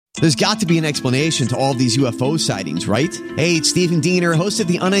There's got to be an explanation to all of these UFO sightings, right? Hey, it's Stephen Diener, host of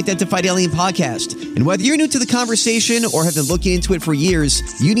the Unidentified Alien Podcast. And whether you're new to the conversation or have been looking into it for years,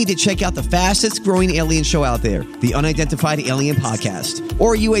 you need to check out the fastest growing alien show out there, the Unidentified Alien Podcast,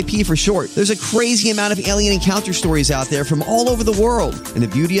 or UAP for short. There's a crazy amount of alien encounter stories out there from all over the world. And the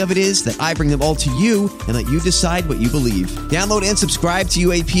beauty of it is that I bring them all to you and let you decide what you believe. Download and subscribe to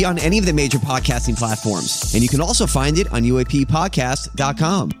UAP on any of the major podcasting platforms. And you can also find it on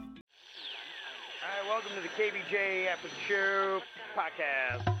UAPpodcast.com. Kvj Ats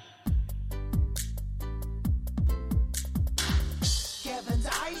Podcast. Kevin's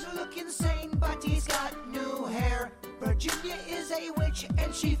eyes look insane, but he's got new hair. Virginia is a witch,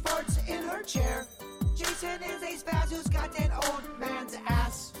 and she farts in her chair. Jason is a spaz who's got an old man's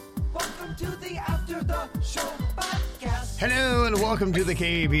ass. Welcome to the After the Show Podcast. Hello and welcome to the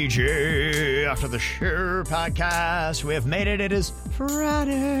KBJ After the Show Podcast. We have made it. It is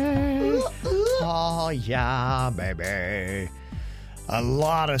Friday. Ooh, ooh. Oh, yeah, baby. A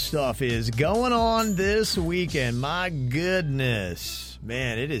lot of stuff is going on this weekend. My goodness.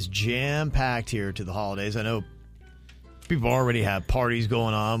 Man, it is jam-packed here to the holidays. I know people already have parties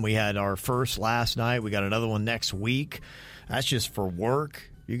going on. We had our first last night. We got another one next week. That's just for work.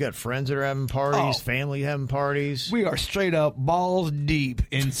 You got friends that are having parties, family having parties. We are straight up balls deep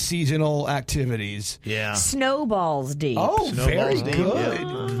in seasonal activities. Yeah. Snowballs deep. Oh, very Snowballs deep, good.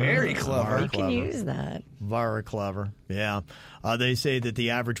 yeah. Very clever. You can use that. Very clever. Yeah. They say that the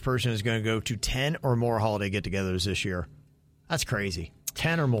average person is going to go to 10 or more holiday get-togethers this year. That's crazy.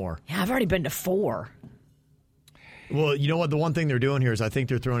 10 or more. Yeah, I've already been to 4. Well, you know what? The one thing they're doing here is I think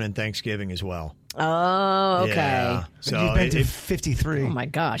they're throwing in Thanksgiving as well. Oh, okay. Yeah. So you've been to 53. Oh, my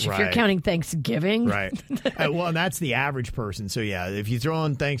gosh. If Right. you're counting Thanksgiving. Right. Well, and that's the average person. So, yeah, if you throw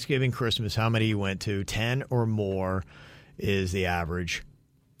in Thanksgiving, Christmas, how many you went to? 10 or more is the average.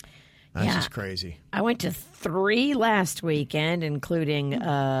 That's just crazy. I went to 3 last weekend, including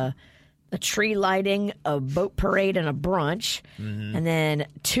a tree lighting, a boat parade, and a brunch. Mm-hmm. And then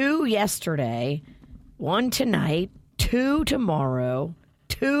 2 yesterday, 1 tonight, 2 tomorrow,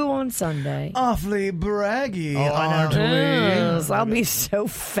 2 on Sunday. Awfully braggy, I know. Yes, I'll be so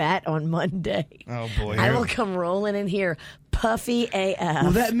fat on Monday. Oh, boy. I will come rolling in here, puffy AF.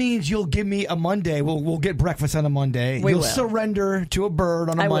 Well, that means you'll give me a Monday. We'll get breakfast on a Monday. We You'll will. surrender to a bird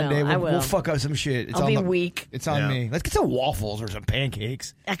on a I will, Monday. I will. We'll fuck up some shit. It's I'll on be weak. It's on me. Let's get some waffles or some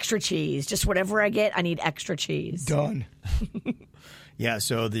pancakes. Extra cheese. Just whatever I get, I need extra cheese. Done. Yeah,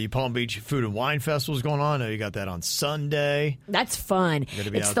 so the Palm Beach Food and Wine Festival is going on. I know you got that on Sunday. That's fun. Gotta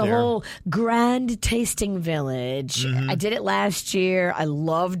be It's out the there. whole Grand Tasting Village. I did it last year. I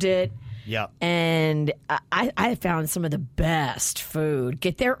loved it. Yeah. And I found some of the best food.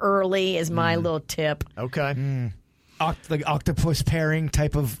 Get there early is my little tip. Okay. Like octopus pairing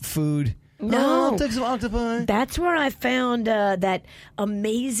type of food. No. I'll take some octopi. That's where I found that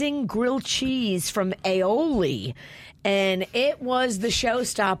amazing grilled cheese from Aioli. And it was the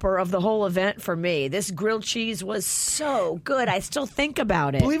showstopper of the whole event for me. This grilled cheese was so good. I still think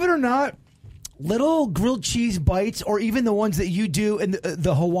about it. Believe it or not, little grilled cheese bites, or even the ones that you do in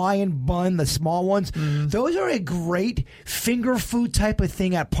the Hawaiian bun, the small ones, those are a great finger food type of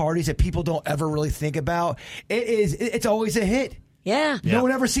thing at parties that people don't ever really think about. It's always a hit. Yeah. No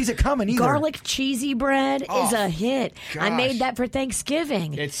one ever sees it coming either. Garlic cheesy bread is a hit. I gosh. made that for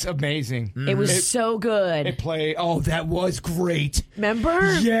Thanksgiving. It's amazing. It was so good. That was great.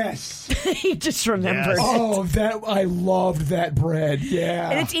 Remember? Yes. He just remembered Yes. it. I loved that bread. Yeah.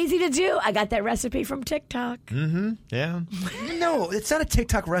 And it's easy to do. I got that recipe from TikTok. Yeah. No, it's not a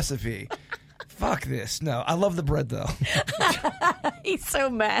TikTok recipe. Fuck this. No, I love the bread though. He's so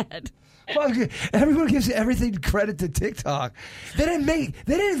mad. Fuck it. Everyone gives everything credit to TikTok. They didn't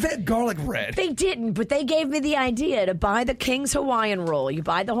invent garlic bread. They didn't, but they gave me the idea to buy the King's Hawaiian roll. You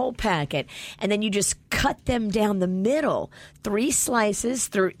buy the whole packet, and then you just cut them down the middle. 3 slices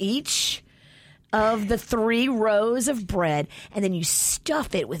through each of the 3 rows of bread, and then you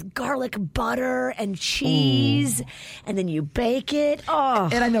stuff it with garlic butter and cheese, and then you bake it. Oh,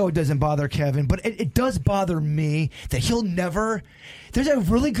 And I know it doesn't bother Kevin, but it does bother me that he'll never... There's a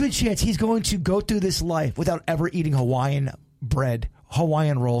really good chance he's going to go through this life without ever eating Hawaiian bread,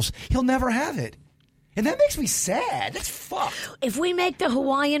 Hawaiian rolls. He'll never have it. And that makes me sad. That's fucked. if we make the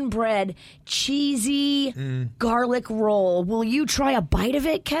Hawaiian bread cheesy garlic roll, will you try a bite of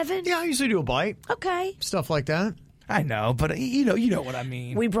it, Kevin? Yeah, I usually do a bite. Okay. Stuff like that. I know, but you know what I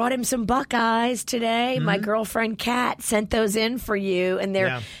mean. We brought him some Buckeyes today. My girlfriend Kat sent those in for you, and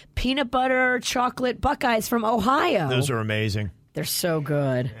they're peanut butter chocolate Buckeyes from Ohio. Those are amazing. They're so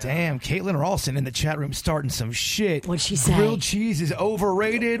good. Damn, Caitlin Ralston in the chat room starting some shit. What'd she say? Grilled cheese is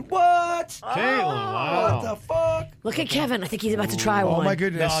overrated. What? Caitlin, wow. What the fuck? Look at Kevin. I think he's about to try one. Oh, my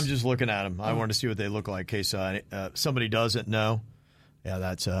goodness. No, I'm just looking at them. I want to see what they look like in case somebody doesn't know. Yeah,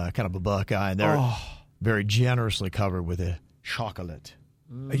 that's kind of a Buckeye. And they're very generously covered with a chocolate.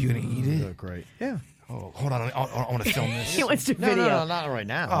 Are you going to eat it? Look great. Yeah. Oh, hold on. I want to film this. He wants to No, video. no, not right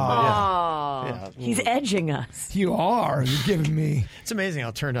now. Oh, Yeah. he's edging us. You are. You're giving me. It's amazing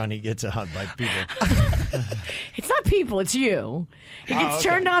how turned on he gets by people. It's not people, it's you. He gets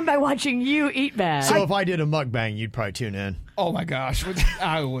turned on by watching you eat bad. So if I did a mukbang, you'd probably tune in. Oh, my gosh.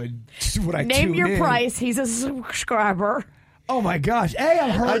 I would. Would I Name tune your in? price. He's a subscriber. Oh, my gosh. Hey, I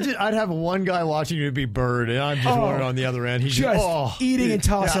heard. I'd have one guy watching you be bird, and I'm just one on the other end. He's Just eating and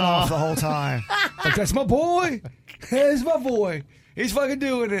tossing off the whole time. Like, that's my boy. That's my boy. He's fucking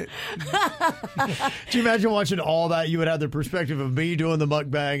doing it. Do you imagine watching all that? You would have the perspective of me doing the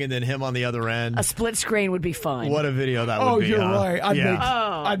mukbang and then him on the other end. A split screen would be fun. What a video that would be. You're huh? right.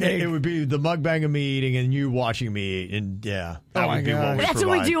 I'd make It would be the mukbang of me eating and you watching me eat. And yeah, that my would be what God. we That's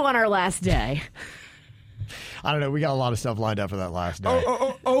what we do on our last day. I don't know. We got a lot of stuff lined up for that last day.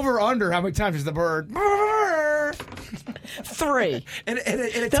 over under. How many times is the bird? 3. And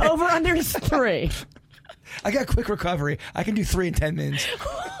The over-under is 3. I got quick recovery. I can do 3 in 10 minutes.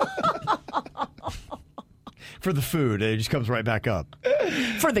 For the food, it just comes right back up.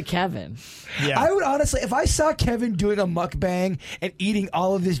 For the Kevin. Yeah. I would honestly, if I saw Kevin doing a mukbang and eating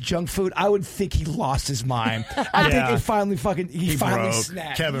all of this junk food, I would think he lost his mind. I think it finally he finally broke.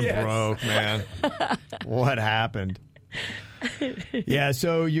 snapped. Kevin Yes. broke, man. What happened? Yeah,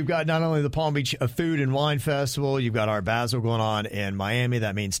 so you've got not only the Palm Beach Food and Wine Festival, you've got Art Basel going on in Miami.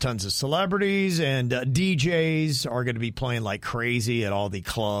 That means tons of celebrities and DJs are going to be playing like crazy at all the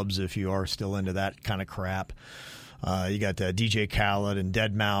clubs if you are still into that kind of crap. You got DJ Khaled and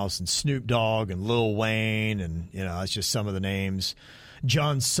Deadmau5 and Snoop Dogg and Lil Wayne, and that's just some of the names.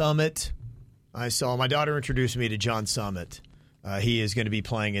 John Summit. I saw my daughter introduced me to John Summit. He is going to be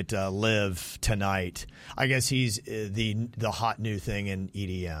playing at Live tonight. I guess he's the hot new thing in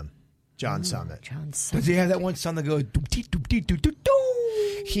EDM. John Summit. Does he have that one song that goes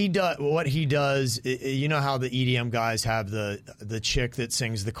do-dee-do-dee-do-do-do? He does what he does. You know how the EDM guys have the chick that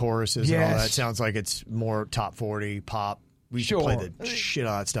sings the choruses and all that. It sounds like it's more top 40 pop. We should play the shit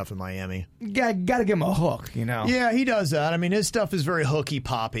out of that stuff in Miami. Got to give him a hook, Yeah, he does that. I mean, his stuff is very hooky,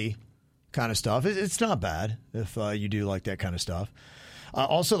 poppy kind of stuff. It's not bad if you do like that kind of stuff.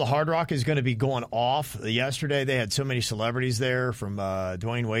 Also, the Hard Rock is going to be going off. Yesterday, they had so many celebrities there from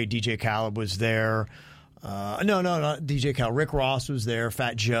Dwayne Wade. DJ Khaled was there. No, not DJ Khaled. Rick Ross was there.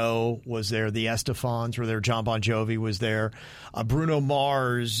 Fat Joe was there. The Estefans were there. John Bon Jovi was there. Bruno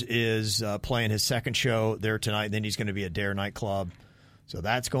Mars is playing his second show there tonight. Then he's going to be at Dare nightclub. So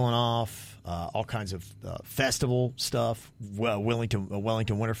that's going off. All kinds of festival stuff. Wellington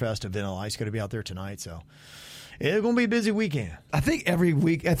Winterfest of Vanilla Ice going to be out there tonight. So it's going to be a busy weekend. I think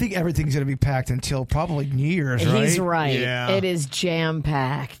everything's going to be packed until probably New Year's, right? He's right. Yeah. It is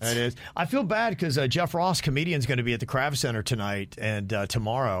jam-packed. It is. I feel bad because Jeff Ross, comedian's going to be at the Kravis Center tonight and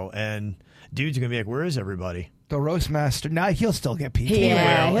tomorrow. And dude's going to be like, where is everybody? The roast master. Now he'll still get people.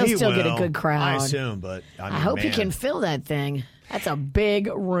 He'll He still get a will. good crowd. I assume, but I hope he man. can fill that thing. That's a big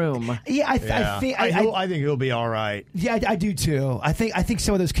room. Yeah, I think I think he'll be all right. Yeah, I do too. I think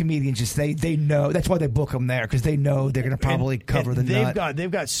some of those comedians just they know that's why they book them there because they know they're going to probably cover the nut.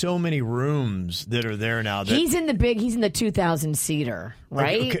 They've got so many rooms that are there now. That, He's in the 2,000 seater,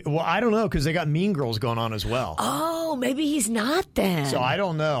 right? Okay, well, I don't know because they got Mean Girls going on as well. Oh, maybe he's not then. So I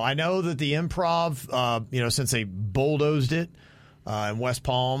don't know. I know that the Improv, since they bulldozed it in West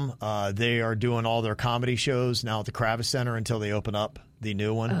Palm, they are doing all their comedy shows now at the Kravis Center until they open up the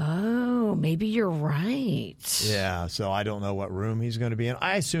new one. Oh, maybe you're right. Yeah, so I don't know what room he's going to be in.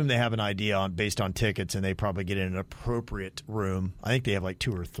 I assume they have an idea based on tickets, and they probably get in an appropriate room. I think they have like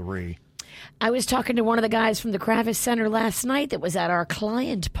 2 or 3. I was talking to one of the guys from the Kravis Center last night that was at our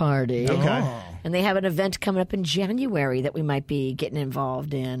client party. Okay. And they have an event coming up in January that we might be getting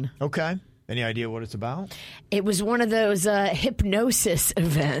involved in. Okay. Any idea what it's about? It was one of those hypnosis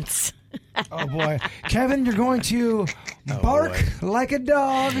events. Oh, boy. Kevin, you're going to bark like a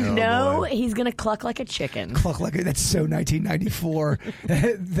dog. No, he's going to cluck like a chicken. Cluck like a, that's so 1994.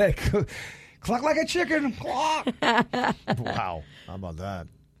 Cluck like a chicken. Cluck. Wow. How about that?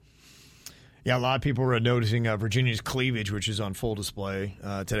 Yeah, a lot of people were noticing Virginia's cleavage, which is on full display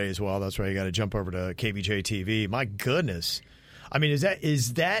today as well. That's why you got to jump over to KVJ TV. My goodness. I mean, is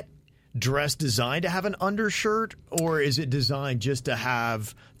that dress designed to have an undershirt, or is it designed just to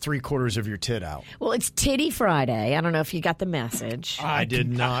have 3/4 of your tit out? Well, it's Titty Friday. I don't know if you got the message. I did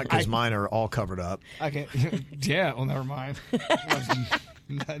not, because mine are all covered up. Okay. Yeah, well, never mind.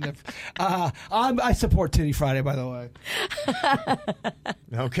 I support Titty Friday, by the way.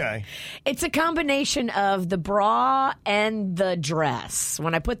 Okay. It's a combination of the bra and the dress.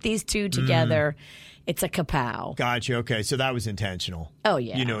 When I put these two together, it's a kapow. Gotcha. Okay, so that was intentional. Oh,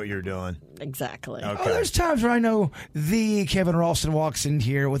 yeah. You know what you're doing. Exactly. Okay. Oh, there's times where I know the Kevin Ralston walks in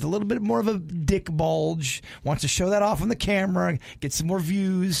here with a little bit more of a dick bulge, wants to show that off on the camera, get some more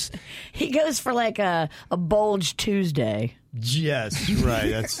views. He goes for like a bulge Tuesday. Yes, right.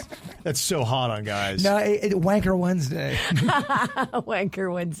 That's so hot on guys. No, Wanker Wednesday.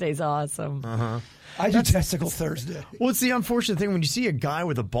 Wanker Wednesday's awesome. I do Testicle Thursday. Well, it's the unfortunate thing when you see a guy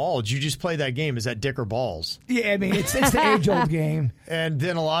with a bulge, you just play that game. Is that dick or balls? Yeah, I mean, it's the age-old game. And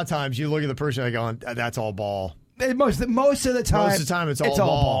then a lot of times you look at the person and go, that's all ball. Most of the time. Most of the time it's all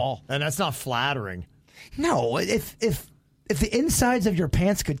ball. And that's not flattering. No, if the insides of your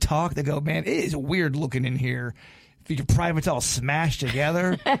pants could talk, they go, man, it is weird looking in here. If your privates all smashed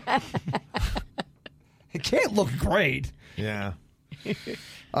together, it can't look great. Yeah. We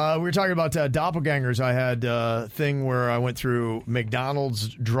were talking about doppelgangers. I had a thing where I went through McDonald's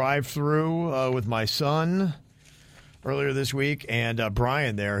drive-thru with my son earlier this week, and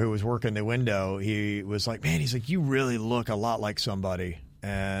Brian there, who was working the window, he was like, man, he's like, you really look a lot like somebody.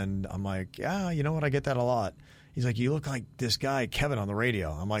 And I'm like, yeah, you know what? I get that a lot. He's like, you look like this guy, Kevin, on the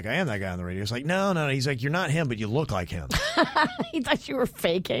radio. I'm like, I am that guy on the radio. He's like, no. He's like, you're not him, but you look like him. He thought you were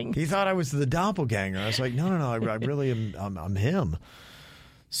faking. He thought I was the doppelganger. I was like, no, I really am. I'm him.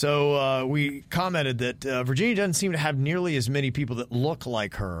 So we commented that Virginia doesn't seem to have nearly as many people that look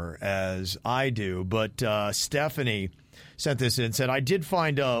like her as I do. But Stephanie sent this in and said, I did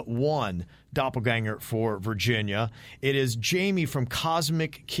find one doppelganger for Virginia. It is Jamie from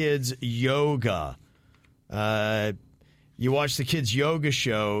Cosmic Kids Yoga. You watch the kids' yoga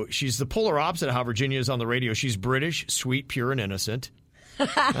show. She's the polar opposite of how Virginia is on the radio. She's British, sweet, pure, and innocent.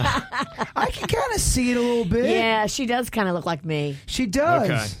 I can kind of see it a little bit. Yeah, she does kind of look like me. She does.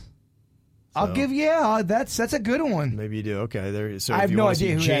 Okay. I'll give that's a good one. Maybe you do. Okay. There. So I if have you no want to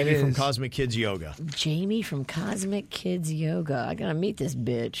idea see who that Jamie from is. Cosmic Kids Yoga. Jamie from Cosmic Kids Yoga. I gotta meet this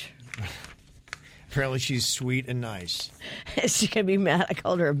bitch. Apparently she's sweet and nice. Is she gonna be mad I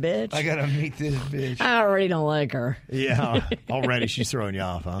called her a bitch? I gotta meet this bitch. I already don't like her. Yeah. Already she's throwing you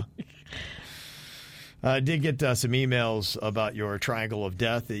off, huh? I did get some emails about your triangle of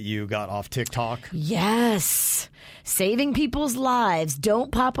death that you got off TikTok. Yes. Saving people's lives.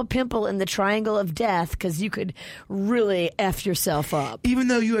 Don't pop a pimple in the triangle of death because you could really F yourself up. Even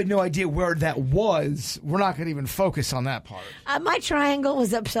though you had no idea where that was, we're not going to even focus on that part. My triangle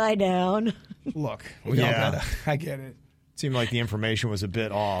was upside down. Look, we all gotta, I get it. Seemed like the information was a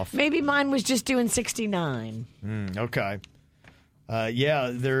bit off. Maybe mine was just doing 69. Okay.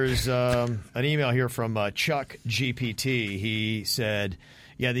 There's an email here from Chuck GPT. He said,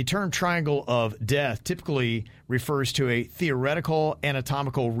 the term triangle of death typically refers to a theoretical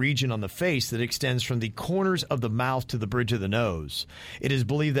anatomical region on the face that extends from the corners of the mouth to the bridge of the nose. It is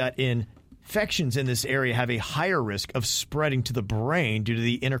believed that infections in this area have a higher risk of spreading to the brain due to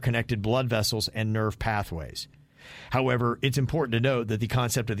the interconnected blood vessels and nerve pathways. However, it's important to note that the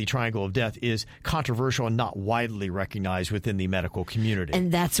concept of the triangle of death is controversial and not widely recognized within the medical community.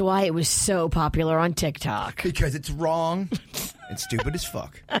 And that's why it was so popular on TikTok. Because it's wrong and stupid as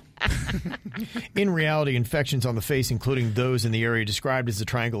fuck. In reality, infections on the face, including those in the area described as the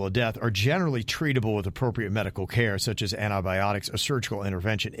triangle of death, are generally treatable with appropriate medical care, such as antibiotics or surgical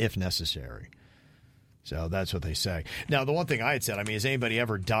intervention if necessary. So that's what they say. Now, the one thing I had said, has anybody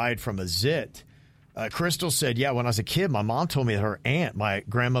ever died from a zit? Crystal said, when I was a kid, my mom told me that her aunt, my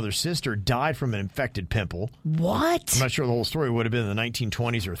grandmother's sister, died from an infected pimple. What? I'm not sure the whole story would have been in the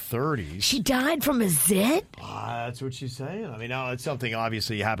 1920s or 30s. She died from a zit? That's what she's saying. Now it's something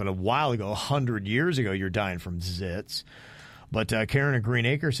obviously happened a while ago, 100 years ago, you're dying from zits. But Karen in Green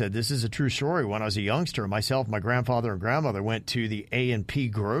Acre said, this is a true story. When I was a youngster, myself, my grandfather, and grandmother went to the A&P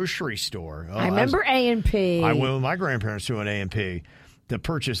grocery store. I remember A&P. I went with my grandparents to an A&P to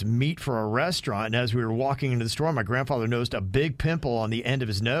purchase meat for a restaurant, and as we were walking into the store, my grandfather noticed a big pimple on the end of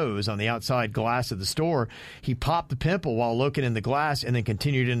his nose on the outside glass of the store. He popped the pimple while looking in the glass and then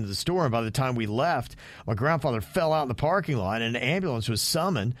continued into the store, and by the time we left, my grandfather fell out in the parking lot and an ambulance was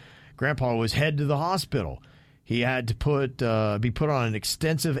summoned. Grandpa was headed to the hospital. He had to be put on an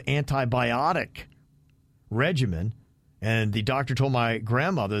extensive antibiotic regimen, and the doctor told my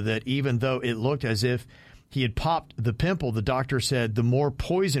grandmother that even though it looked as if he had popped the pimple, the doctor said the more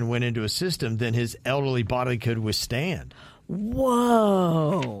poison went into his system than his elderly body could withstand.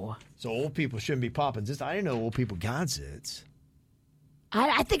 Whoa. So old people shouldn't be popping zits. I didn't know old people got zits.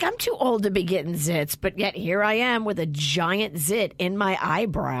 I think I'm too old to be getting zits, but yet here I am with a giant zit in my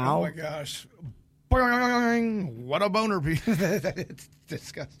eyebrow. Oh, my gosh. Boing. What a boner. It's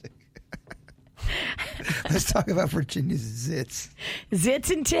disgusting. Let's talk about Virginia's zits. Zits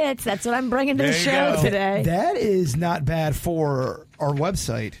and tits. That's what I'm bringing to the show today. That is not bad for our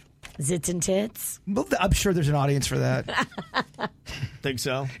website. Zits and tits? Well, I'm sure there's an audience for that. Think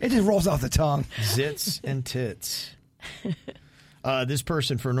so? It just rolls off the tongue. Zits and tits. This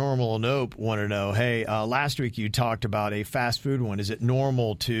person for Normal and Nope want to know, hey, last week you talked about a fast food one. Is it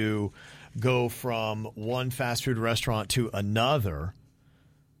normal to go from one fast food restaurant to another,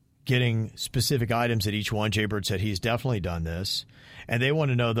 getting specific items at each one? Jaybird said he's definitely done this. And they want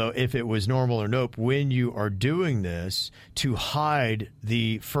to know, though, if it was normal or nope, when you are doing this, to hide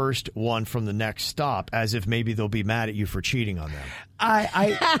the first one from the next stop, as if maybe they'll be mad at you for cheating on them.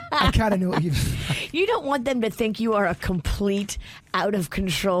 I kind of know what you mean. You don't want them to think you are a complete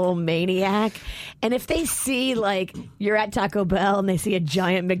out-of-control maniac. And if they see, like, you're at Taco Bell and they see a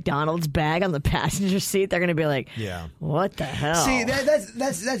giant McDonald's bag on the passenger seat, they're going to be like, yeah, what the hell? See,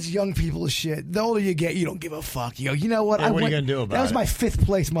 that's young people's shit. The older you get, you don't give a fuck. You go, you know what? Yeah, what are you going to do about it? That was my 5th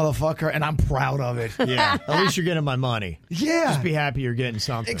place, motherfucker, and I'm proud of it. Yeah, at least you're getting my money. Yeah. Just be happy you're getting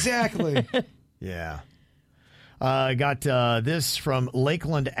something. Exactly. Yeah. I got this from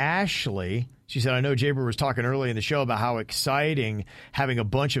Lakeland Ashley. She said, I know Jaybird was talking early in the show about how exciting having a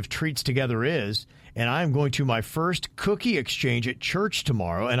bunch of treats together is, and I'm going to my first cookie exchange at church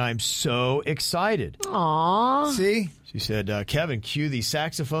tomorrow, and I'm so excited. Aww. See? She said, Kevin, cue the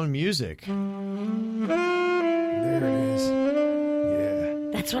saxophone music. There it is. Yeah.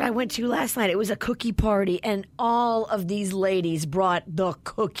 That's what I went to last night. It was a cookie party, and all of these ladies brought the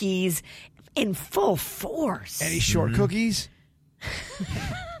cookies in full force. Any short cookies?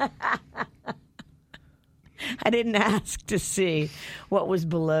 I didn't ask to see what was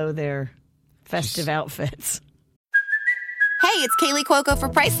below their festive outfits. Hey, it's Kaylee Cuoco for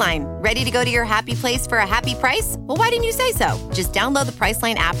Priceline. Ready to go to your happy place for a happy price? Well, why didn't you say so? Just download the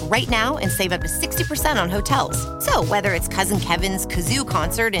Priceline app right now and save up to 60% on hotels. So whether it's Cousin Kevin's Kazoo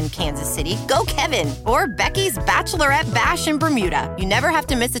Concert in Kansas City, go Kevin, or Becky's Bachelorette Bash in Bermuda, you never have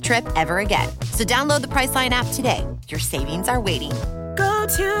to miss a trip ever again. So download the Priceline app today. Your savings are waiting. Go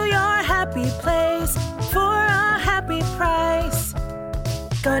to your happy place for a happy price.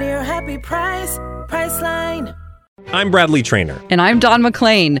 Go to your happy price, Priceline. I'm Bradley Trainer. And I'm Don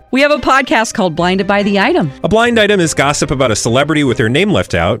McClain. We have a podcast called Blinded by the Item. A blind item is gossip about a celebrity with their name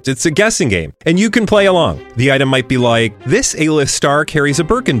left out. It's a guessing game, and you can play along. The item might be like, this A-list star carries a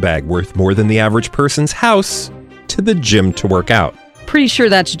Birkin bag worth more than the average person's house to the gym to work out. Pretty sure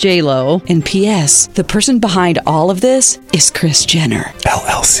that's J-Lo. And P.S. the person behind all of this is Kris Jenner,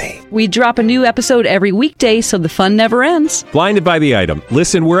 LLC. We drop a new episode every weekday so the fun never ends. Blinded by the Item.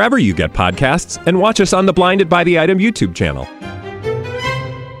 Listen wherever you get podcasts and watch us on the Blinded by the Item YouTube channel.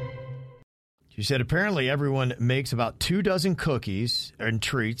 She said apparently everyone makes about 24 cookies and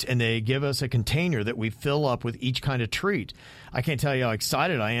treats, and they give us a container that we fill up with each kind of treat. I can't tell you how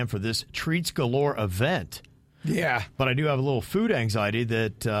excited I am for this Treats Galore event. Yeah. But I do have a little food anxiety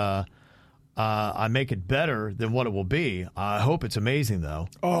that I make it better than what it will be. I hope it's amazing, though.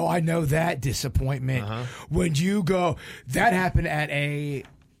 Oh, I know that disappointment. When you go, that happened at a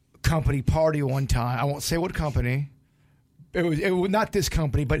company party one time. I won't say what company. It was not this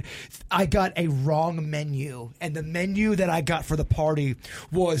company, but I got a wrong menu, and the menu that I got for the party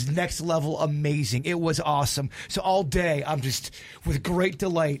was next level amazing. It was awesome. So all day, I'm just with great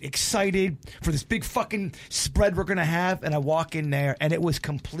delight, excited for this big fucking spread we're gonna have, and I walk in there, and it was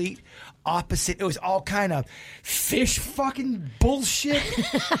complete opposite. It was all kind of fish fucking bullshit.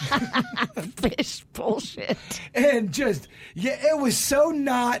 Fish bullshit. And just, yeah, it was so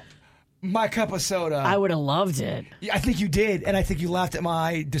not my cup of soda. I would have loved it. I think you did, and I think you laughed at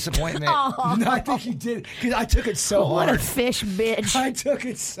my disappointment. No, I think you did, because I took it so hard. What a fish bitch. I took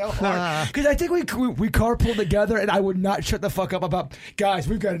it so hard. Because I think we carpooled together, and I would not shut the fuck up about, guys,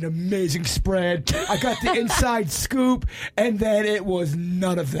 we've got an amazing spread. I got the inside scoop, and then it was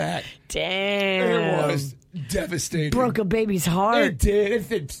none of that. Damn. It was devastating. Broke a baby's heart. It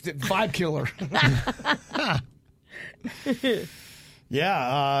did. It's vibe killer.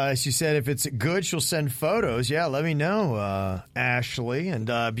 Yeah, she said if it's good, she'll send photos. Yeah, let me know, Ashley, and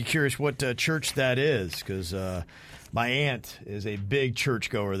be curious what church that is, because my aunt is a big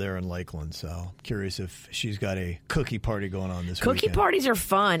churchgoer there in Lakeland, so I'm curious if she's got a cookie party going on this weekend. Cookie parties are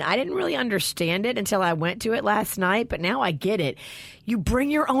fun. I didn't really understand it until I went to it last night, but now I get it. You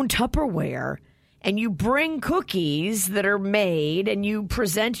bring your own Tupperware, and you bring cookies that are made, and you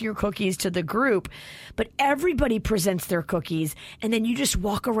present your cookies to the group, but everybody presents their cookies, and then you just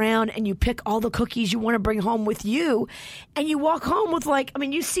walk around and you pick all the cookies you want to bring home with you, and you walk home with, like, I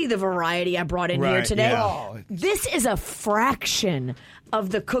mean, you see the variety I brought in here today. Yeah. Oh. This is a fraction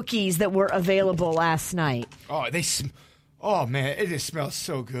of the cookies that were available last night. Oh, man, it just smells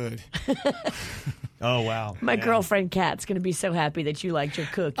so good. Oh, wow. My girlfriend Kat's going to be so happy that you liked your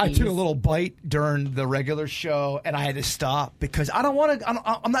cookies. I took a little bite during the regular show, and I had to stop because I don't want to.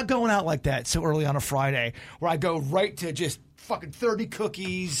 I'm not going out like that so early on a Friday where I go right to just fucking 30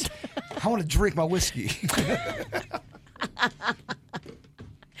 cookies. I want to drink my whiskey.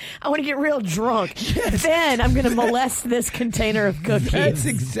 I want to get real drunk. Yes. Then I'm going to molest this container of cookies. That's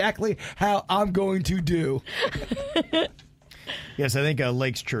exactly how I'm going to do. Yes, I think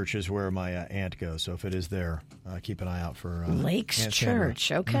Lakes Church is where my aunt goes. So if it is there, keep an eye out for Lakes Aunt Church.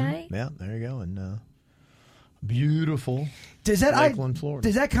 Sandra. Okay. Mm-hmm. Yeah, there you go. And beautiful Lakeland, Florida.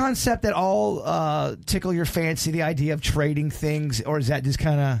 Does that concept at all tickle your fancy, the idea of trading things? Or is that just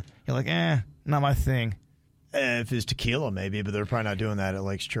kind of, you're like, not my thing? If it's tequila, maybe, but they're probably not doing that at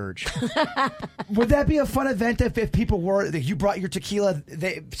Lakes Church. Would that be a fun event if people were, if you brought your tequila,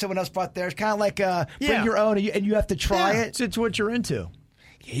 someone else brought theirs? Kind of like bring your own and you have to try it? It's what you're into.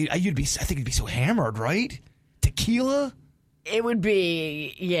 I think you'd be so hammered, right? Tequila? It would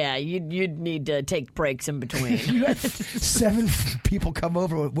be, you'd need to take breaks in between. You have 7 people come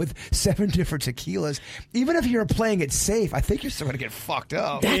over with 7 different tequilas. Even if you're playing it safe, I think you're still going to get fucked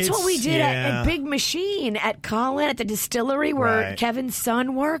up. That's what we did at Big Machine at Colin at the distillery where Kevin's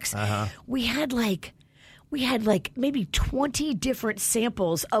son works. Uh-huh. We had like maybe 20 different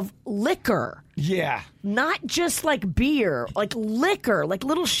samples of liquor. Yeah. Not just like beer, like liquor, like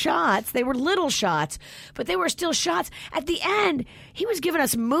little shots. They were little shots, but they were still shots. At the end, he was giving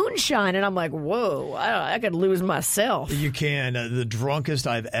us moonshine, and I'm like, whoa, I could lose myself. You can. The drunkest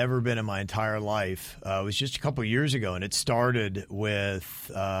I've ever been in my entire life was just a couple years ago, and it started with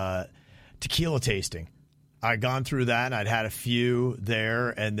tequila tasting. I'd gone through that, and I'd had a few there,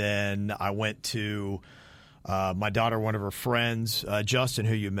 and then I went to my daughter, one of her friends, Justin,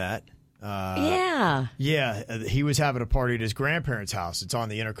 who you met. Yeah, he was having a party at his grandparents' house. It's on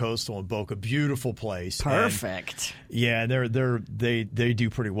the Intercoastal in Boca, beautiful place. Perfect. And, they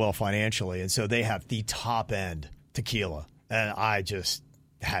do pretty well financially, and so they have the top end tequila, and I just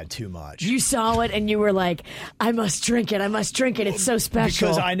had too much. You saw it and you were like, I must drink it. It's so special.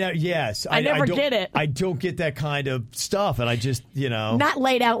 Because I know, yes. I never get it. I don't get that kind of stuff, and I just, Not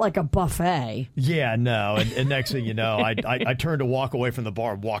laid out like a buffet. Yeah, no. And next thing you know, I turned to walk away from the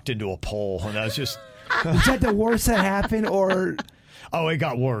bar and walked into a pole, and I was just... Was that the worst that happened, or... Oh, it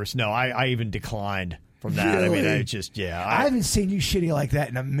got worse. No, I even declined from that. Really? I mean, I just, I haven't seen you shitty like that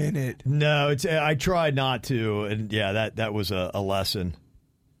in a minute. No, I tried not to, and that was a lesson.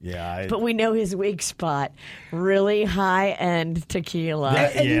 Yeah, but we know his weak spot. Really high-end tequila.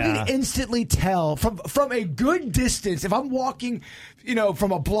 And you can instantly tell from a good distance. If I'm walking,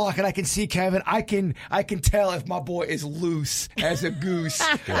 from a block and I can see Kevin, I can tell if my boy is loose as a goose.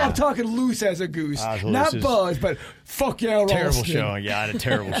 I'm talking loose as a goose. Not Buzz, but fuck yeah, Ralston. Terrible showing. Yeah, I had a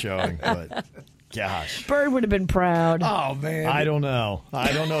terrible showing, but... Gosh. Bird would have been proud. Oh, man. I don't know.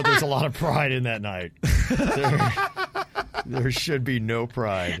 There's a lot of pride in that night. There should be no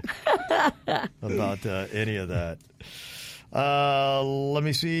pride about any of that. Let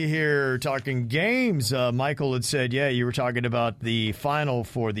me see here. Talking games, Michael had said, you were talking about the final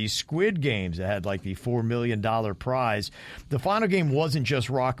for the Squid Games. It had like the $4 million prize. The final game wasn't just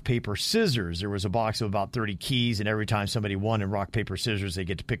rock, paper, scissors. There was a box of about 30 keys, and every time somebody won in rock, paper, scissors, they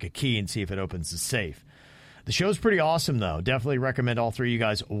get to pick a key and see if it opens the safe. The show's pretty awesome, though. Definitely recommend all three of you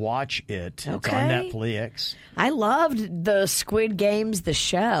guys watch it. Okay. It's on Netflix. I loved the Squid Games, the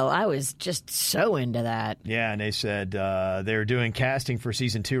show. I was just so into that. Yeah, and they said they're doing casting for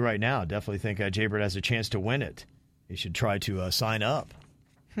season 2 right now. Definitely think Jaybird has a chance to win it. You should try to sign up.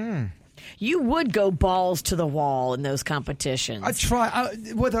 You would go balls to the wall in those competitions. I'd try,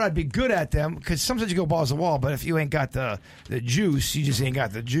 whether I'd be good at them, because sometimes you go balls to the wall, but if you ain't got the juice, you just ain't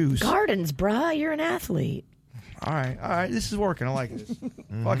got the juice. Gardens, bruh. You're an athlete. All right. This is working. I like this.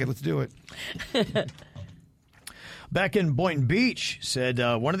 Fuck it. Let's do it. Back in Boynton Beach, said,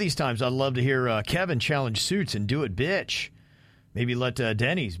 one of these times I'd love to hear Kevin challenge Suits and do it, bitch. Maybe let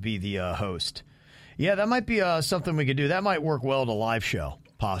Denny's be the host. Yeah, that might be something we could do. That might work well at a live show,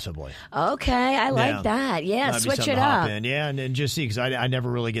 possibly. Okay, I like that. Yeah, That'd switch it up. Yeah, and just see, because I never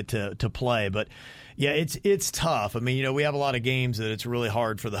really get to play. But, yeah, it's tough. I mean, we have a lot of games that it's really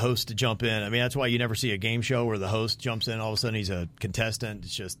hard for the host to jump in. I mean, that's why you never see a game show where the host jumps in. All of a sudden, he's a contestant.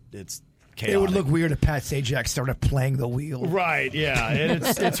 It's chaotic. It would look weird if Pat Sajak started playing the wheel. Right, yeah. And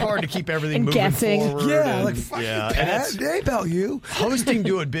it's hard to keep everything and moving guessing. forward. Yeah, like, fucking Pat, it ain't about you. Hosting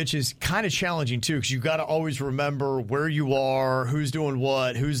Do It Bitch is kind of challenging, too, because you've got to always remember where you are, who's doing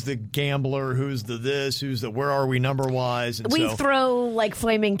what, who's the gambler, who's the this, who's the where are we number-wise. And we throw, like,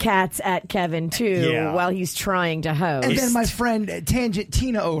 flaming cats at Kevin, too, while he's trying to host. And then my friend Tangent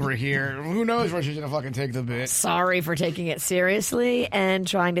Tina over here, who knows where she's going to fucking take the bit. Sorry for taking it seriously and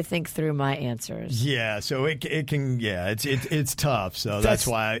trying to think through my answers. Yeah, so it can, it's tough. So that's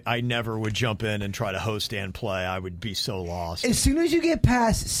why I never would jump in and try to host and play. I would be so lost. As soon as you get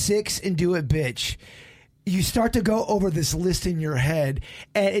past 6 and Do It Bitch, you start to go over this list in your head,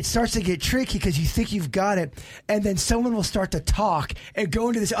 and it starts to get tricky because you think you've got it, and then someone will start to talk and go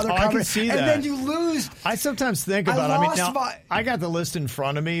into this other conversation, and then you lose. I sometimes think about it. I got the list in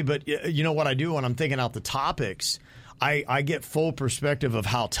front of me, but you know what I do when I'm thinking out the topics? I get full perspective of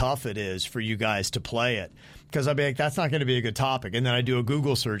how tough it is for you guys to play it. Because I'd be like, that's not going to be a good topic. And then I do a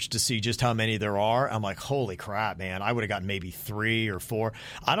Google search to see just how many there are. I'm like, holy crap, man. I would have gotten maybe 3 or 4.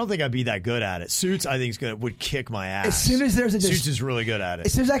 I don't think I'd be that good at it. Suits, I think, would kick my ass. As soon as there's Suits is really good at it.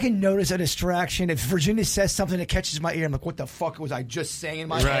 As soon as I can notice a distraction, if Virginia says something that catches my ear, I'm like, what the fuck was I just saying in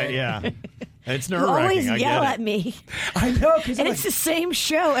my head? Right, yeah. It's You nerve-wracking. always I yell get at me. I know. And it's the same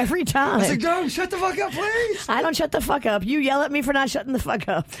show every time. I was like, no, shut the fuck up, please. I don't shut the fuck up. You yell at me for not shutting the fuck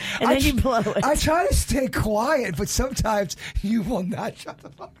up. And then you blow it. I try to stay quiet, but sometimes you will not shut the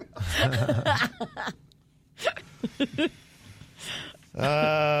fuck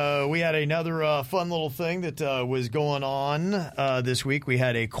up. We had another fun little thing that was going on this week. We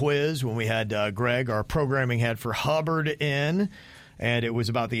had a quiz when we had Greg, our programming head for Hubbard, in. And it was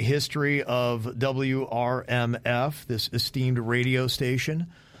about the history of WRMF, this esteemed radio station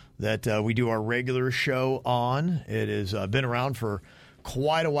that we do our regular show on. It has been around for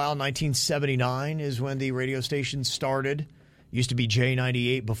quite a while. 1979 is when the radio station started. Used to be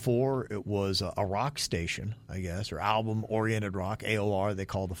J98 before. It was a rock station, I guess, or album-oriented rock, AOR, they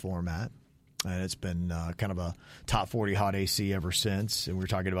call the format. And it's been kind of a top 40 hot AC ever since. And we're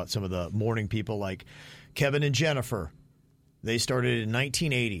talking about some of the morning people like Kevin and Jennifer. They started in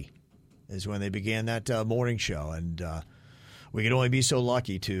 1980 is when they began that morning show. And we could only be so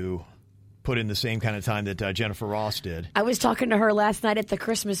lucky to put in the same kind of time that Jennifer Ross did. I was talking to her last night at the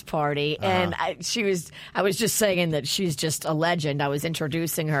Christmas party, and I was just saying that she's just a legend. I was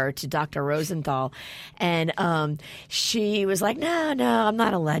introducing her to Dr. Rosenthal, and she was like, no, I'm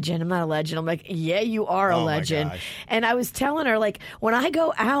not a legend. I'm not a legend. I'm like, yeah, you are a legend. And I was telling her, like, when I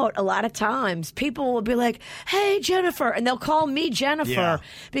go out, a lot of times people will be like, hey, Jennifer, and they'll call me Jennifer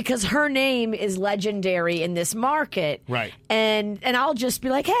because her name is legendary in this market. Right. And I'll just be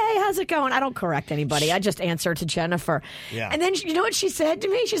like, hey, how's it going? I don't correct anybody. I just answer to Jennifer. Yeah. And then you know what she said to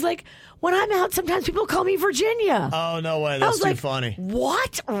me? She's like, when I'm out, sometimes people call me Virginia. Oh, no way. That's too funny.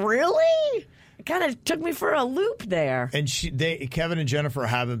 What? Really? It kind of took me for a loop there. And Kevin and Jennifer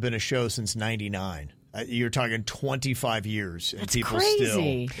haven't been a show since 99. You're talking 25 years. And That's people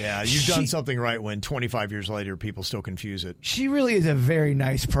crazy. Still. Yeah, you've done something right when 25 years later people still confuse it. She really is a very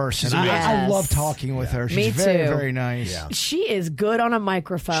nice person. I love talking with her. She's Me very, too. very nice. Yeah. She is good on a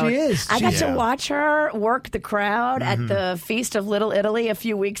microphone. She is. I got to watch her work the crowd at the Feast of Little Italy a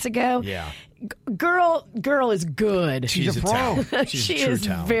few weeks ago. Yeah. Girl is good. She's a pro. She's She a true is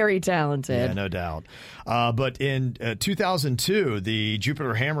talent. very talented. Yeah, no doubt. But in 2002, the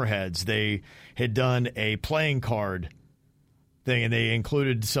Jupiter Hammerheads, they had done a playing card thing, and they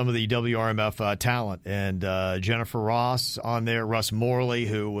included some of the WRMF talent. And Jennifer Ross on there, Russ Morley,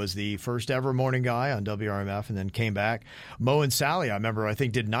 who was the first ever morning guy on WRMF and then came back. Mo and Sally, I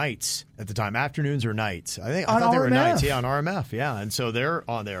think, did nights at the time, afternoons or nights. I thought they were nights. Yeah, on RMF. Yeah, and so they're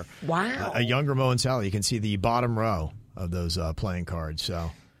on there. Wow. A younger Mo and Sally. You can see the bottom row of those playing cards.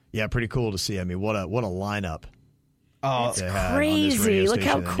 So, yeah, pretty cool to see. I mean, what a lineup. Oh, it's crazy. Look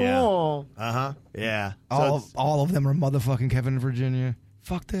how cool. Yeah. Yeah. All of them are motherfucking Kevin and Virginia.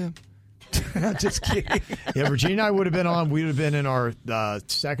 Fuck them. I'm just kidding. Yeah, Virginia and I would have been on. We would have been in our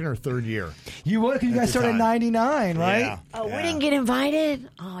second or third year. You would, because you guys started in 99, right? Yeah. Oh, we didn't get invited?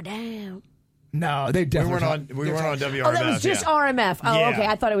 Oh, damn. No, they definitely we weren't on WRMF. Oh, that was just RMF. Oh, Yeah. okay.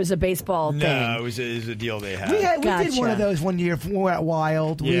 I thought it was a baseball thing. No, it was a deal they had. We did Gotcha. one of those one year when we were at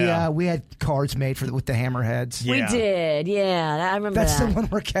Wild. Yeah. We had cards made with the hammerheads. We did. Yeah, I remember That's that. the one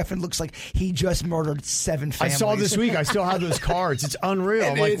where Kevin looks like he just murdered 7 I families. saw this week. I still have those cards. It's unreal.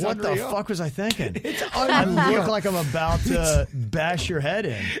 I'm like, is what unreal. the fuck was I thinking? It's I unreal. look like I'm about to bash your head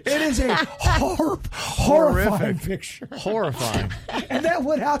in. It is a horrifying picture. Horrifying. And that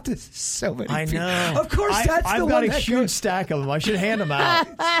went out to so many I people. know. Of course, that's I've the got one a that huge goes. stack of them. I should hand them out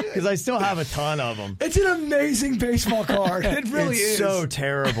because I still have a ton of them. It's an amazing baseball card. It really it's is. so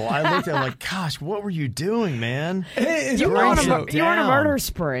terrible. I looked at it like, gosh, what were you doing, man? It is You were on great. a murder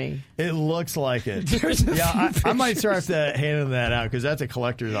spree. It looks like it. There's a Yeah, few I might start pictures. to hand them that out because that's a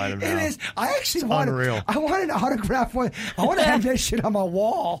collector's item now. It is. I actually It's want. unreal. I want an autograph one. I want to have that shit on my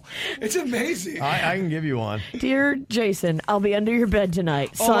wall. It's amazing. I can give you one. Dear Jason, I'll be under your bed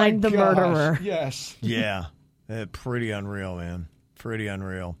tonight. Oh my Signed, the gosh. murderer. Yes. Yeah, pretty unreal, man. Pretty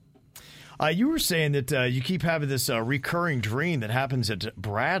unreal. You were saying that you keep having this recurring dream that happens at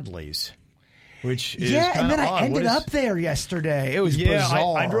Bradley's, which is Yeah, and then odd. I ended up there yesterday. It was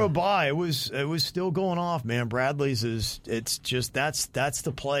bizarre. I drove by. It was still going off, man. Bradley's it's just that's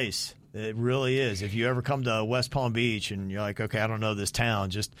the place. It really is. If you ever come to West Palm Beach and you're like, okay, I don't know this town,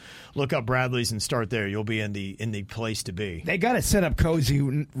 just look up Bradley's and start there. You'll be in the place to be. They got it set up cozy,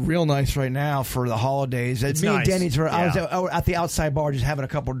 real nice right now for the holidays. It's Me nice. and Denny's were. I Yeah. was at the outside bar just having a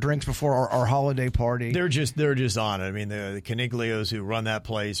couple of drinks before our holiday party. They're just on it. I mean, the Caniglios who run that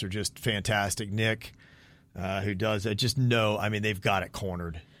place are just fantastic. Nick, who does it, just know. I mean, they've got it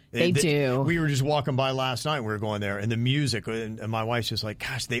cornered. They do. We were just walking by last night. We were going there, and the music. And my wife's just like,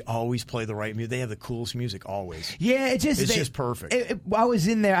 "Gosh, they always play the right music. They have the coolest music always." Yeah, It's just perfect. I was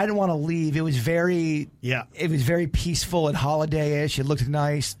in there. I didn't want to leave. It was very. Yeah. It was very peaceful and holiday-ish. It looked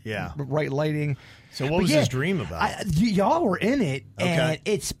nice. Yeah. Right lighting. So what was his dream about? Y'all were in it, and Okay.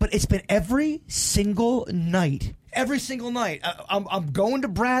 it's been every single night. Every single night. I'm going to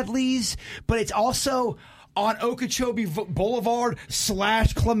Bradley's, but it's also on Okeechobee Boulevard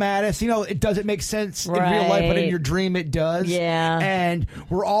 / Clematis. You know, it doesn't make sense in real life, but in your dream it does. Yeah. And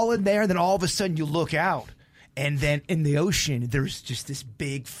we're all in there, and then all of a sudden you look out, and then in the ocean there's just this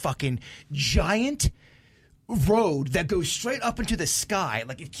big fucking giant road that goes straight up into the sky.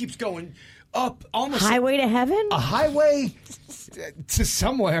 Like it keeps going up almost Highway to heaven? a highway to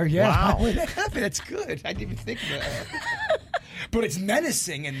somewhere. Yeah, Wow. highway to heaven. That's good. I didn't even think of that. But it's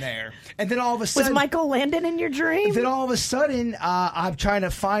menacing in there. And then all of a Was sudden, Michael Landon in your dream? then all of a sudden, I'm trying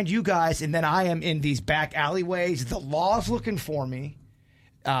to find you guys, and then I am in these back alleyways. The law's looking for me.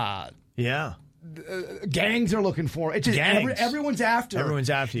 Yeah. Gangs are looking for me. It's just Gangs. everyone's after. Everyone's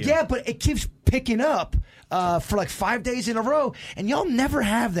after you. Yeah, but it keeps picking up for like 5 days in a row, and y'all never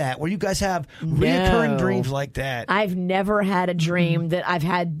have that where you guys have reoccurring No. dreams like that. I've never had a dream that I've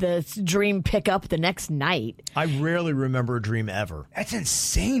had the dream pick up the next night. I rarely remember a dream ever. That's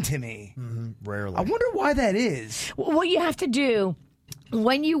insane to me. Rarely. I wonder why that is. What you have to do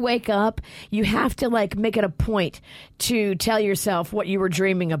when you wake up, you have to like make it a point to tell yourself what you were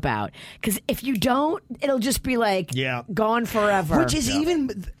dreaming about. Because if you don't, it'll just be like gone forever. Which is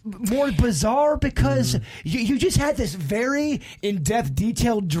even more bizarre because you just had this very in-depth,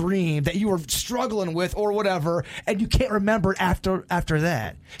 detailed dream that you were struggling with or whatever, and you can't remember it after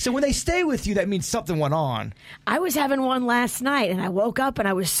that. So when they stay with you, that means something went on. I was having one last night, and I woke up and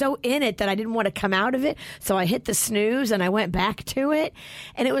I was so in it that I didn't want to come out of it. So I hit the snooze and I went back to it.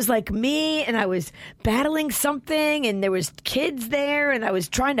 And it was like me, and I was battling something, and there was kids there, and I was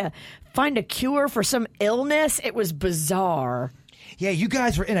trying to find a cure for some illness. It was bizarre. Yeah, you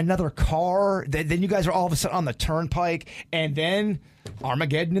guys were in another car. Then you guys were all of a sudden on the turnpike, and then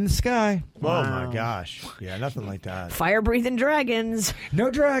Armageddon in the sky. Oh my gosh! Yeah, nothing like that. Fire-breathing dragons.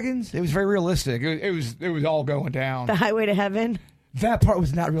 No dragons. It was very realistic. It was all going down. The highway to heaven. That part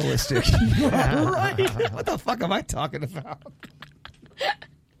was not realistic. You are right. What the fuck am I talking about?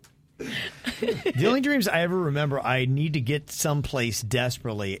 The only dreams I ever remember, I need to get someplace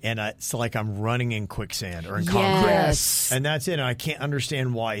desperately, and it's like I'm running in quicksand or in concrete. Yes. And that's it. And I can't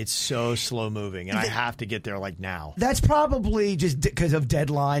understand why it's so slow moving, and I have to get there like now. That's probably just because of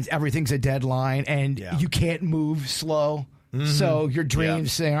deadlines. Everything's a deadline, and you can't move slow. So your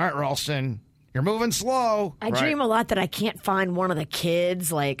dreams say, all right, Ralston, you're moving slow. I dream a lot that I can't find one of the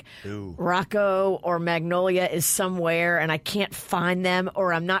kids, like Rocco or Magnolia is somewhere and I can't find them,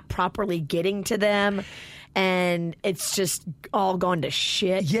 or I'm not properly getting to them, and it's just all gone to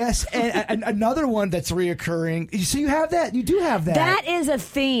shit. Yes, and another one that's reoccurring. So you have that. You do have that. That is a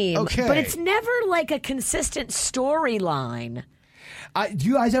theme, Okay. but it's never like a consistent storyline. Do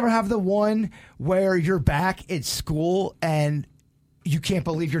you guys ever have the one where you're back at school and you can't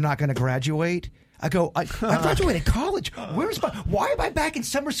believe you're not going to graduate? I graduated college. Why am I back in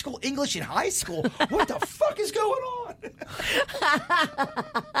summer school English in high school? What the fuck is going on?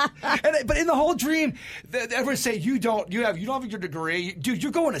 But in the whole dream, everyone say you don't have your degree, dude.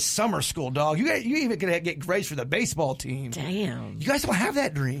 You're going to summer school, dog. You even gonna get grades for the baseball team. Damn. You guys don't have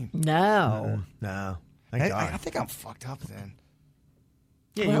that dream. No. No. I think I'm fucked up then.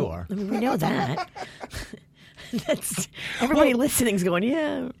 Yeah, Well, you are. I mean, we know that. That's everybody listening's going,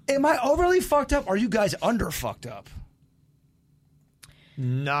 yeah. Am I overly fucked up? Or are you guys under fucked up?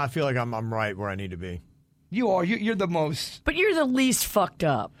 No, I feel like I'm right where I need to be. You are. You're the most. But you're the least fucked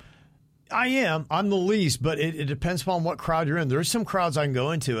up. I am. I'm the least, but it depends upon what crowd you're in. There's some crowds I can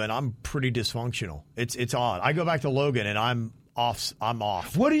go into, and I'm pretty dysfunctional. It's odd. I go back to Logan, and I'm off.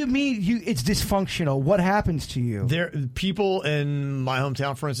 What do you mean? It's dysfunctional. What happens to you? People in my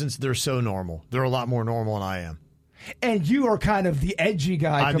hometown, for instance, they're so normal. They're a lot more normal than I am. And you are kind of the edgy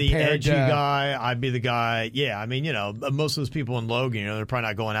guy. I'm the edgy guy. I'd be the guy. Yeah, I mean, most of those people in Logan, they're probably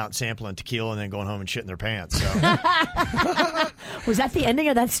not going out and sampling tequila and then going home and shitting their pants. So. Was that the ending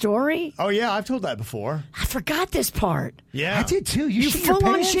of that story? Oh, yeah, I've told that before. I forgot this part. Yeah. I did too. You shit full your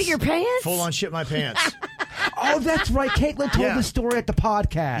on pants? shit your pants? Full on shit my pants. Oh, that's right. Caitlin told the story at the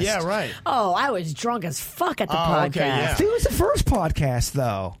podcast. Yeah, right. Oh, I was drunk as fuck at the podcast. Okay, yeah. I think it was the first podcast,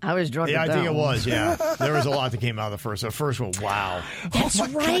 though. I was drunk. Yeah, at I think it them. was, yeah. There was a lot that came out of the first. The first one, wow. That's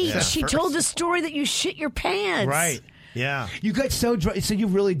right. Yeah, she told the story that you shit your pants. Right. Yeah. You got so drunk, so you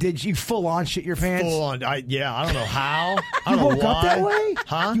really did. You full on shit your pants. Full on. I don't know how. I You don't know woke why. up that way?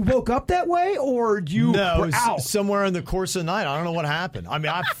 Huh? You woke up that way, or you No, were it was out? somewhere in the course of the night. I don't know what happened. I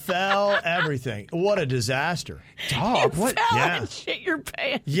mean, I fell everything. What a disaster. Dog, what? Fell Yeah. and shit your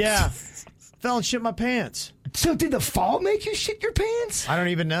pants. Yeah. Fell and shit my pants. So did the fall make you shit your pants? I don't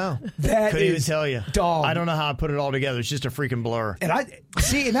even know. That Couldn't even is tell you. dog. I don't know how I put it all together. It's just a freaking blur. And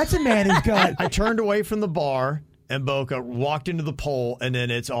that's a man who's got. I turned away from the bar and Boca walked into the pole, and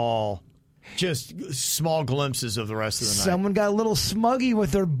then it's all just small glimpses of the rest of the night. Someone got a little smuggy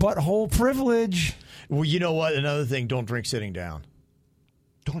with their butthole privilege. Well, you know what? Another thing, don't drink sitting down.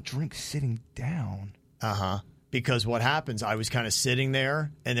 Don't drink sitting down. Uh-huh. Because what happens, I was kind of sitting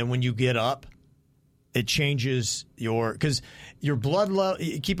there, and then when you get up, it changes because your blood level,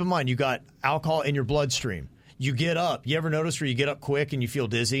 keep in mind, you got alcohol in your bloodstream. You get up. You ever notice where you get up quick and you feel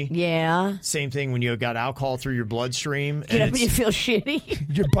dizzy? Yeah. Same thing when you got alcohol through your bloodstream. Get up and you feel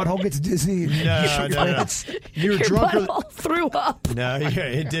shitty. Your butthole gets dizzy. No. You're Your drunker. butthole threw up. No, yeah,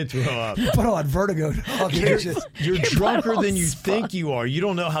 it did throw up. Your butthole had vertigo. Dog. You're drunker butthole's than you fucked. think you are. You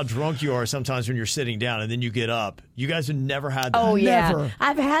don't know how drunk you are sometimes when you're sitting down and then you get up. You guys have never had that. Oh, yeah. Never.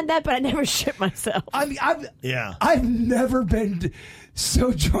 I've had that, but I never shit myself. I've never been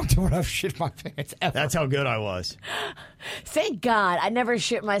so drunk to where I've shit my pants ever. That's how good I was. Thank God I never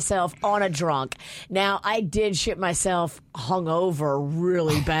shit myself on a drunk. Now, I did shit myself hungover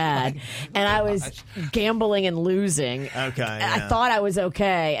really bad, and I was gambling and losing. Okay. I Yeah. thought I was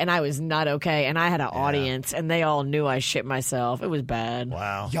okay, and I was not okay, and I had an audience, and they all knew I shit myself. It was bad.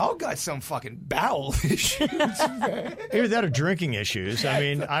 Wow. Y'all got some fucking bowel issues, man. Either that or drinking issues. I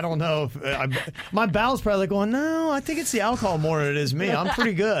mean, I don't know. My bowel's probably going, no, I think it's the alcohol more than it is me. I'm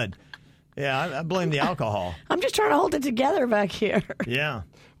pretty good. Yeah, I blame the alcohol. I'm just trying to hold it together back here. Yeah.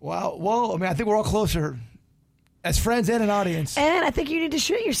 Wow. Well, I mean, I think we're all closer as friends and an audience. And I think you need to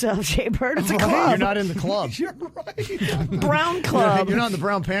shit yourself, Jay Bird. It's a Right. club. You're not in the club. You're right. Brown club. You're not in the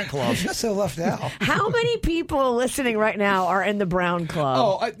Brown Pant Club. You're so left out. How many people listening right now are in the Brown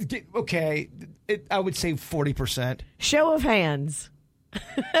Club? Okay. I would say 40%. Show of hands.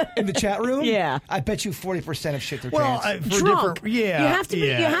 In the chat room? Yeah. I bet you 40% have shit their Well, pants. for Drunk. different, yeah, You have to.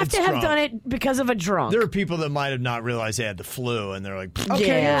 yeah, you have it's to have drunk. done it because of a drunk. There are people that might have not realized they had the flu, and they're like, Okay,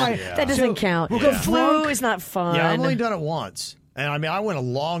 yeah, you're right. that doesn't So, count. we'll go The flu drunk. is not fun. yeah, I've only done it once. And I mean, I went a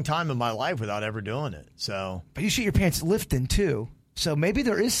long time in my life without ever doing it. So, But you shit your pants lifting, too. So maybe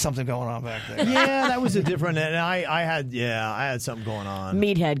there is something going on back there. yeah, that was a different. And I had something going on.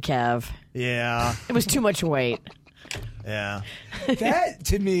 Meathead Kev. Yeah, It was too much weight. yeah. That,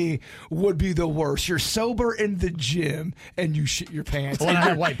 to me, would be the worst. You're sober in the gym, and you shit your pants. Well, I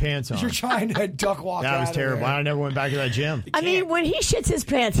had white pants on. You're trying to duck walk That out was of terrible. there. I never went back to that gym. I mean, when he shits his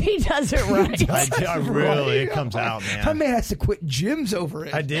pants, he does it right. I really, it comes out, My man. man has to quit gyms over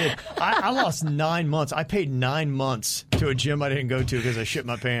it. I did. I lost 9 months. I paid 9 months to to a gym I didn't go to because I shit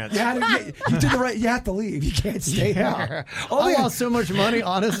my pants. You did the right. You have to leave. You can't stay there. I lost so much money,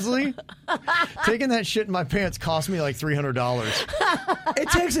 honestly. Taking that shit in my pants cost me like $300. It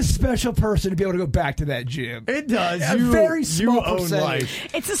takes a special person to be able to go back to that gym. It does. A very small you own percentage.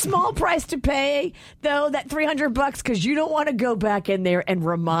 life. It's a small price to pay, though, that $300, because you don't want to go back in there and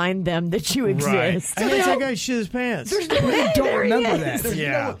remind them that you exist. And that guy shit his pants. There's no way they don't remember that.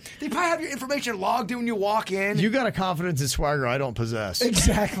 Yeah. They probably have your information logged in when you walk in. You got a confidence and swagger I don't possess.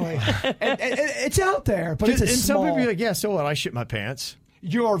 Exactly. and it's out there, but it's a small... some people be like, yeah, so what? I shit my pants.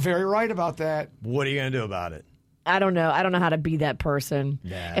 You're very right about that. What are you going to do about it? I don't know. I don't know how to be that person.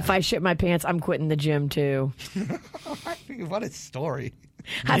 Nah. If I shit my pants, I'm quitting the gym, too. What a story.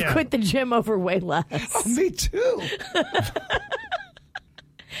 I've quit the gym over way less. Oh, me too.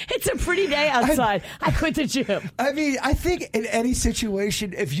 It's a pretty day outside. I quit the gym. I mean, I think in any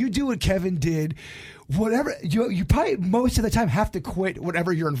situation, if you do what Kevin did, whatever you probably most of the time have to quit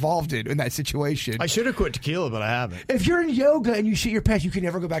whatever you're involved in that situation. I should have quit tequila, but I haven't. If you're in yoga and you shit your pants, you can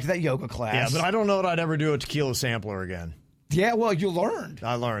never go back to that yoga class. Yeah, but I don't know that I'd ever do a tequila sampler again. Yeah, well, you learned.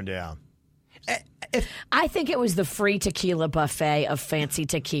 I learned, yeah. I think it was the free tequila buffet of fancy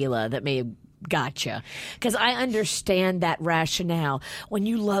tequila that may have gotcha. Because I understand that rationale. When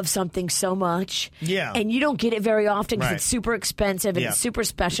you love something so much, and you don't get it very often because it's super expensive and it's super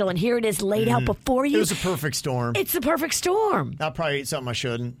special, and here it is laid out before you. It was a perfect storm. It's the perfect storm. I'll probably eat something I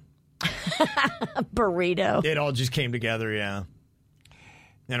shouldn't. A burrito. It all just came together, yeah.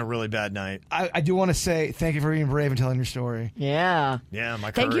 And a really bad night. I do want to say thank you for being brave and telling your story. Yeah. Yeah,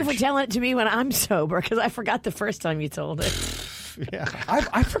 my courage. Thank you for telling it to me when I'm sober, because I forgot the first time you told it. Yeah,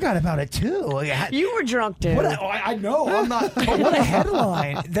 I forgot about it too. You were drunk too. I know. I'm not. But what a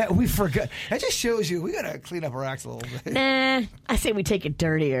headline that we forgot. That just shows you we got to clean up our acts a little bit. Nah, I say we take it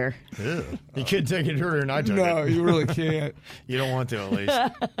dirtier. Ew. You can't take it dirtier than I took it. No, you really can't. You don't want to, at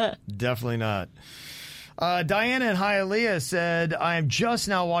least. Definitely not. Diana in Hialeah said, I am just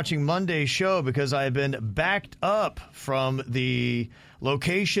now watching Monday's show because I have been backed up from the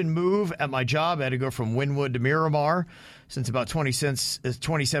location move at my job. I had to go from Wynwood to Miramar. Since about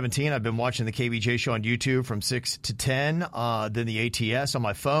 2017, I've been watching the KVJ show on YouTube from 6 to 10, then the ATS on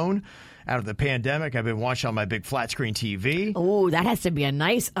my phone. Out of the pandemic, I've been watching on my big flat screen TV. Oh, that has to be a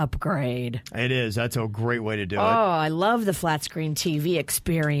nice upgrade. It is. That's a great way to do it. Oh, I love the flat screen TV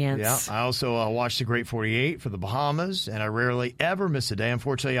experience. Yeah, I also watch the Great 48 for the Bahamas, and I rarely ever miss a day.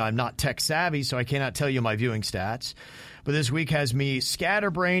 Unfortunately, I'm not tech savvy, so I cannot tell you my viewing stats. But this week has me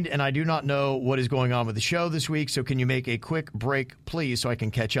scatterbrained, and I do not know what is going on with the show this week, so can you make a quick break, please, so I can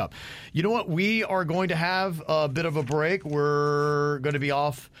catch up? You know what? We are going to have a bit of a break. We're going to be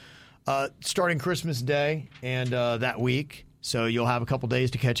off starting Christmas Day and that week, so you'll have a couple days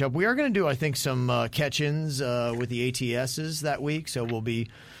to catch up. We are going to do, I think, some catch-ins with the ATSs that week, so we'll be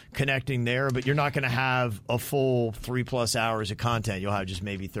connecting there, but you're not going to have a full 3+ hours of content. You'll have just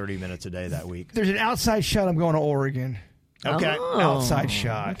maybe 30 minutes a day that week. There's an outside shot. I'm going to Oregon. Okay. Outside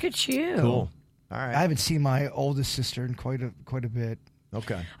shot. Look at you. Cool. All right. I haven't seen my oldest sister in quite a bit.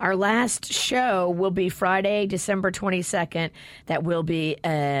 Okay. Our last show will be Friday, December 22nd. That will be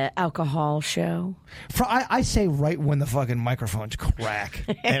an alcohol show. I say right when the fucking microphones crack.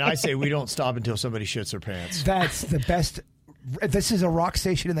 And I say we don't stop until somebody shits their pants. That's the best. This is a rock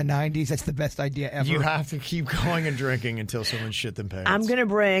station in the 90s. That's the best idea ever. You have to keep going and drinking until someone shit them pants. I'm going to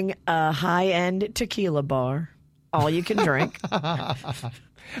bring a high-end tequila bar. All you can drink. I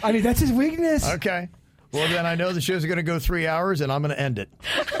mean, that's his weakness. Okay. Well, then I know the show's going to go 3 hours, and I'm going to end it.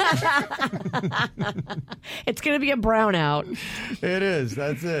 It's going to be a brownout. It is.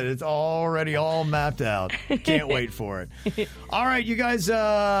 That's it. It's already all mapped out. Can't wait for it. All right, you guys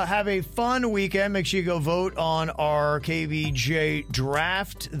have a fun weekend. Make sure you go vote on our KVJ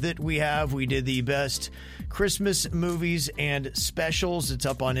draft that we have. We did the best Christmas movies and specials. It's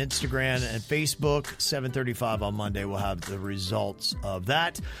up on Instagram and Facebook. 7:35 on Monday. We'll have the results of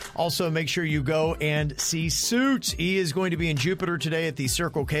that. Also, make sure you go and see Suits. He is going to be in Jupiter today at the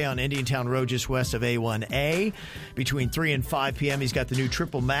Circle K on Indiantown Road, just west of A1A, between 3 and 5 p.m. He's got the new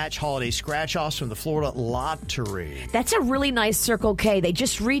triple match holiday scratch-offs from the Florida Lottery. That's a really nice Circle K. They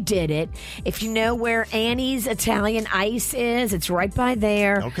just redid it. If you know where Annie's Italian Ice is, it's right by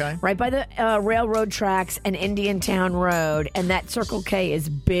there. Okay. Right by the railroad tracks. and Indiantown Road, and that Circle K is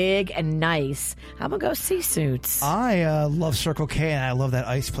big and nice. I'm going to go see Suits. I love Circle K, and I love that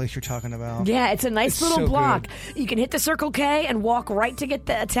ice place you're talking about. Yeah, it's a nice little so block. good. You can hit the Circle K and walk right to get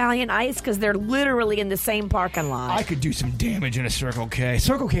the Italian ice because they're literally in the same parking lot. I could do some damage in a Circle K.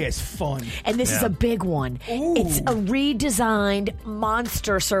 Circle K is fun. And this is a big one. Ooh. It's a redesigned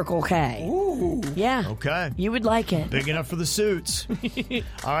monster Circle K. Ooh. Yeah. Okay. You would like it. Big enough for the Suits.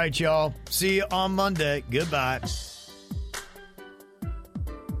 All right, y'all. See you on Monday. Goodbye.